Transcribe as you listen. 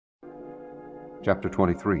Chapter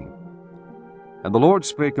 23. And the Lord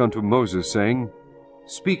spake unto Moses, saying,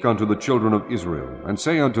 Speak unto the children of Israel, and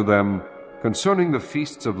say unto them, Concerning the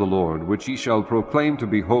feasts of the Lord, which ye shall proclaim to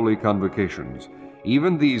be holy convocations,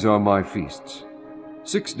 even these are my feasts.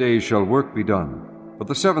 6 days shall work be done, but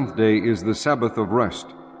the 7th day is the Sabbath of rest,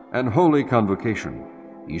 and holy convocation.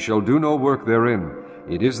 Ye shall do no work therein.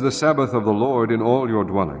 It is the Sabbath of the Lord in all your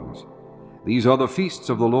dwellings. These are the feasts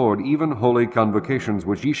of the Lord, even holy convocations,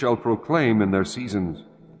 which ye shall proclaim in their seasons.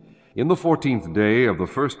 In the 14th day of the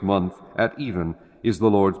 1st month at even is the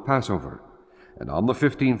Lord's Passover, and on the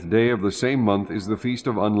 15th day of the same month is the feast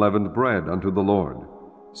of unleavened bread unto the Lord.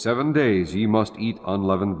 7 days ye must eat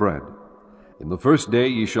unleavened bread. In the 1st day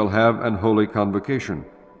ye shall have an holy convocation.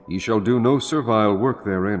 Ye shall do no servile work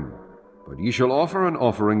therein. But ye shall offer an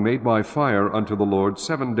offering made by fire unto the Lord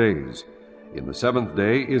 7 days. In the 7th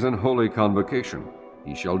day is an holy convocation.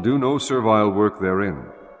 Ye shall do no servile work therein.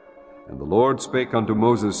 And the Lord spake unto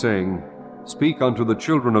Moses, saying, Speak unto the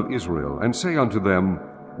children of Israel, and say unto them,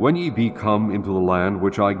 When ye be come into the land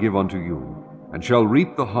which I give unto you, and shall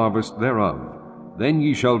reap the harvest thereof, then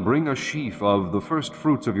ye shall bring a sheaf of the first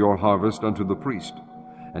fruits of your harvest unto the priest,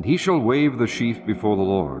 and he shall wave the sheaf before the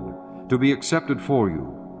Lord, to be accepted for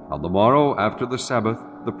you. On the morrow after the Sabbath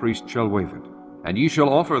the priest shall wave it. And ye shall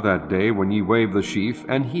offer that day, when ye wave the sheaf,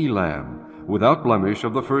 an he-lamb, without blemish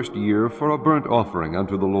of the 1st year, for a burnt offering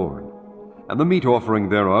unto the Lord. And the meat offering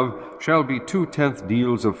thereof shall be 2/10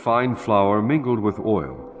 deals of fine flour mingled with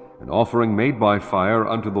oil, an offering made by fire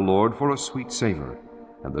unto the Lord for a sweet savour.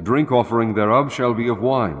 And the drink offering thereof shall be of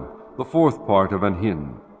wine, the 4th part of an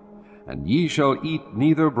hin. And ye shall eat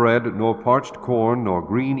neither bread, nor parched corn, nor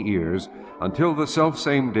green ears, until the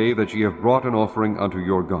selfsame day that ye have brought an offering unto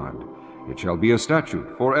your God. It shall be a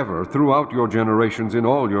statute forever throughout your generations in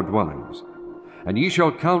all your dwellings. And ye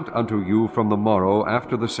shall count unto you from the morrow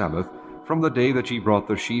after the Sabbath, from the day that ye brought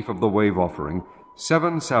the sheaf of the wave offering,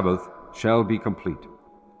 7 Sabbaths shall be complete.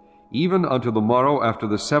 Even unto the morrow after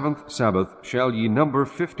the 7th Sabbath shall ye number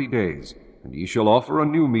 50 days, and ye shall offer a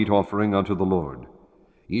new meat offering unto the Lord.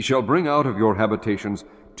 Ye shall bring out of your habitations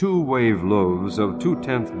 2 wave loaves of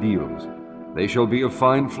 2/10 deals. They shall be of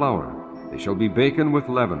fine flour. They shall be baken with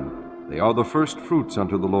leaven. They are the first fruits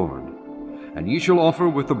unto the Lord. And ye shall offer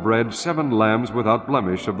with the bread 7 lambs without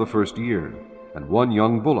blemish of the 1st year, and 1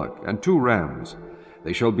 young bullock, and 2 rams.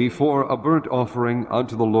 They shall be for a burnt offering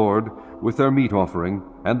unto the Lord, with their meat offering,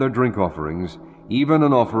 and their drink offerings, even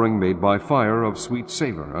an offering made by fire of sweet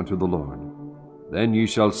savour unto the Lord. Then ye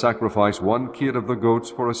shall sacrifice 1 kid of the goats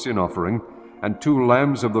for a sin offering, and 2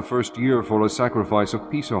 lambs of the 1st year for a sacrifice of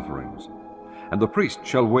peace offerings. And the priest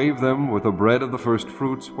shall wave them with the bread of the first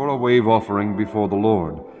fruits for a wave offering before the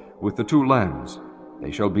Lord, with the 2 lambs. They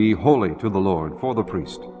shall be holy to the Lord for the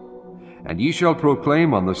priest. And ye shall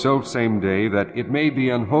proclaim on the selfsame day that it may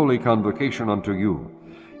be an holy convocation unto you.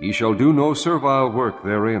 Ye shall do no servile work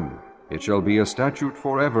therein. It shall be a statute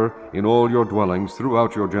forever in all your dwellings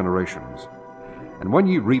throughout your generations. And when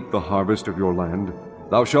ye reap the harvest of your land,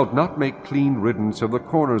 thou shalt not make clean riddance of the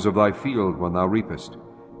corners of thy field when thou reapest.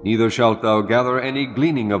 Neither shalt thou gather any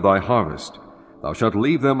gleaning of thy harvest. Thou shalt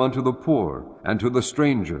leave them unto the poor, and to the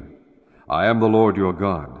stranger. I am the Lord your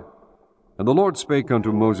God. And the Lord spake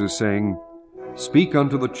unto Moses, saying, Speak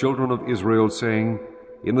unto the children of Israel, saying,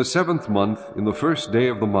 In the 7th month, in the 1st day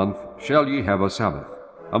of the month, shall ye have a Sabbath,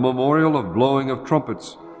 a memorial of blowing of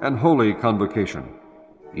trumpets, and holy convocation.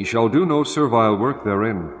 Ye shall do no servile work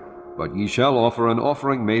therein, but ye shall offer an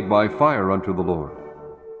offering made by fire unto the Lord.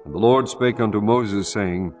 And the Lord spake unto Moses,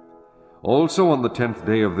 saying, Also on the 10th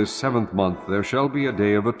day of this 7th month there shall be a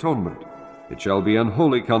day of atonement. It shall be an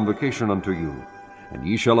holy convocation unto you. And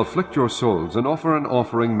ye shall afflict your souls, and offer an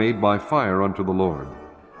offering made by fire unto the Lord.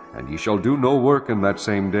 And ye shall do no work in that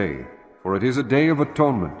same day, for it is a day of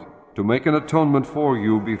atonement, to make an atonement for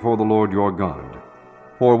you before the Lord your God.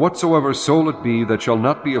 For whatsoever soul it be that shall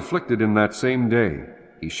not be afflicted in that same day,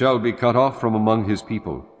 he shall be cut off from among his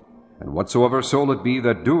people. And whatsoever soul it be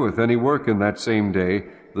that doeth any work in that same day,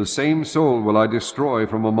 the same soul will I destroy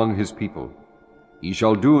from among his people. Ye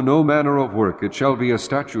shall do no manner of work. It shall be a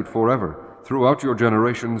statute forever, throughout your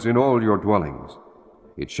generations in all your dwellings.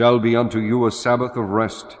 It shall be unto you a Sabbath of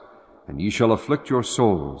rest, and ye shall afflict your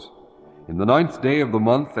souls. In the 9th day of the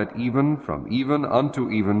month at even, from even unto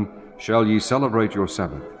even, shall ye celebrate your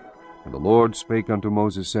Sabbath. And the Lord spake unto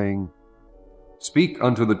Moses, saying, Speak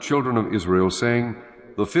unto the children of Israel, saying,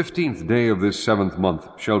 The 15th day of this 7th month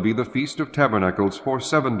shall be the Feast of Tabernacles for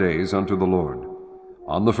 7 days unto the Lord.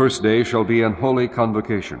 On the 1st day shall be an holy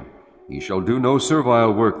convocation. Ye shall do no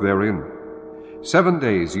servile work therein. 7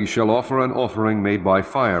 days ye shall offer an offering made by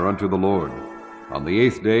fire unto the Lord. On the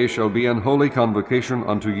 8th day shall be an holy convocation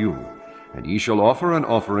unto you, and ye shall offer an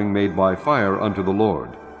offering made by fire unto the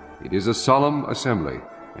Lord. It is a solemn assembly,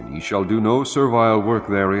 and ye shall do no servile work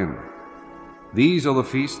therein. These are the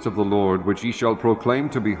feasts of the Lord, which ye shall proclaim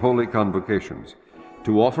to be holy convocations,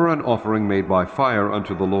 to offer an offering made by fire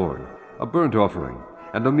unto the Lord, a burnt offering,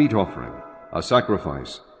 and a meat offering, a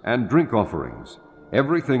sacrifice, and drink offerings,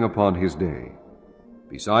 everything upon his day.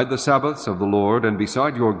 Beside the Sabbaths of the Lord, and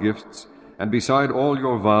beside your gifts, and beside all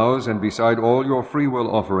your vows, and beside all your freewill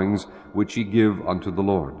offerings, which ye give unto the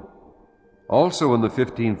Lord. Also in the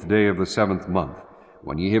 15th day of the 7th month,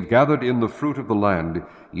 when ye have gathered in the fruit of the land,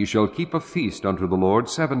 ye shall keep a feast unto the Lord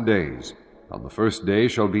 7 days. On the 1st day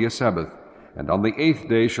shall be a Sabbath, and on the 8th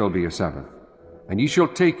day shall be a Sabbath. And ye shall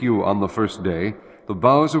take you on the 1st day the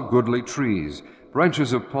boughs of goodly trees,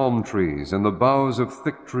 branches of palm trees, and the boughs of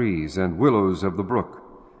thick trees, and willows of the brook.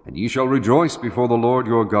 And ye shall rejoice before the Lord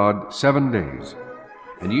your God 7 days.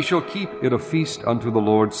 And ye shall keep it a feast unto the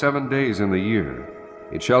Lord 7 days in the year.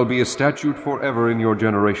 It shall be a statute forever in your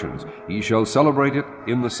generations. Ye shall celebrate it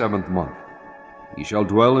in the 7th month. Ye shall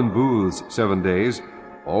dwell in booths 7 days.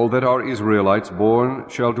 All that are Israelites born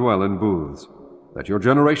shall dwell in booths, that your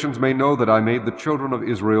generations may know that I made the children of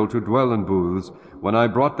Israel to dwell in booths when I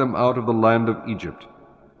brought them out of the land of Egypt.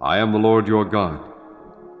 I am the Lord your God.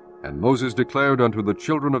 And Moses declared unto the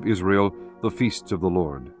children of Israel the feasts of the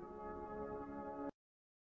Lord.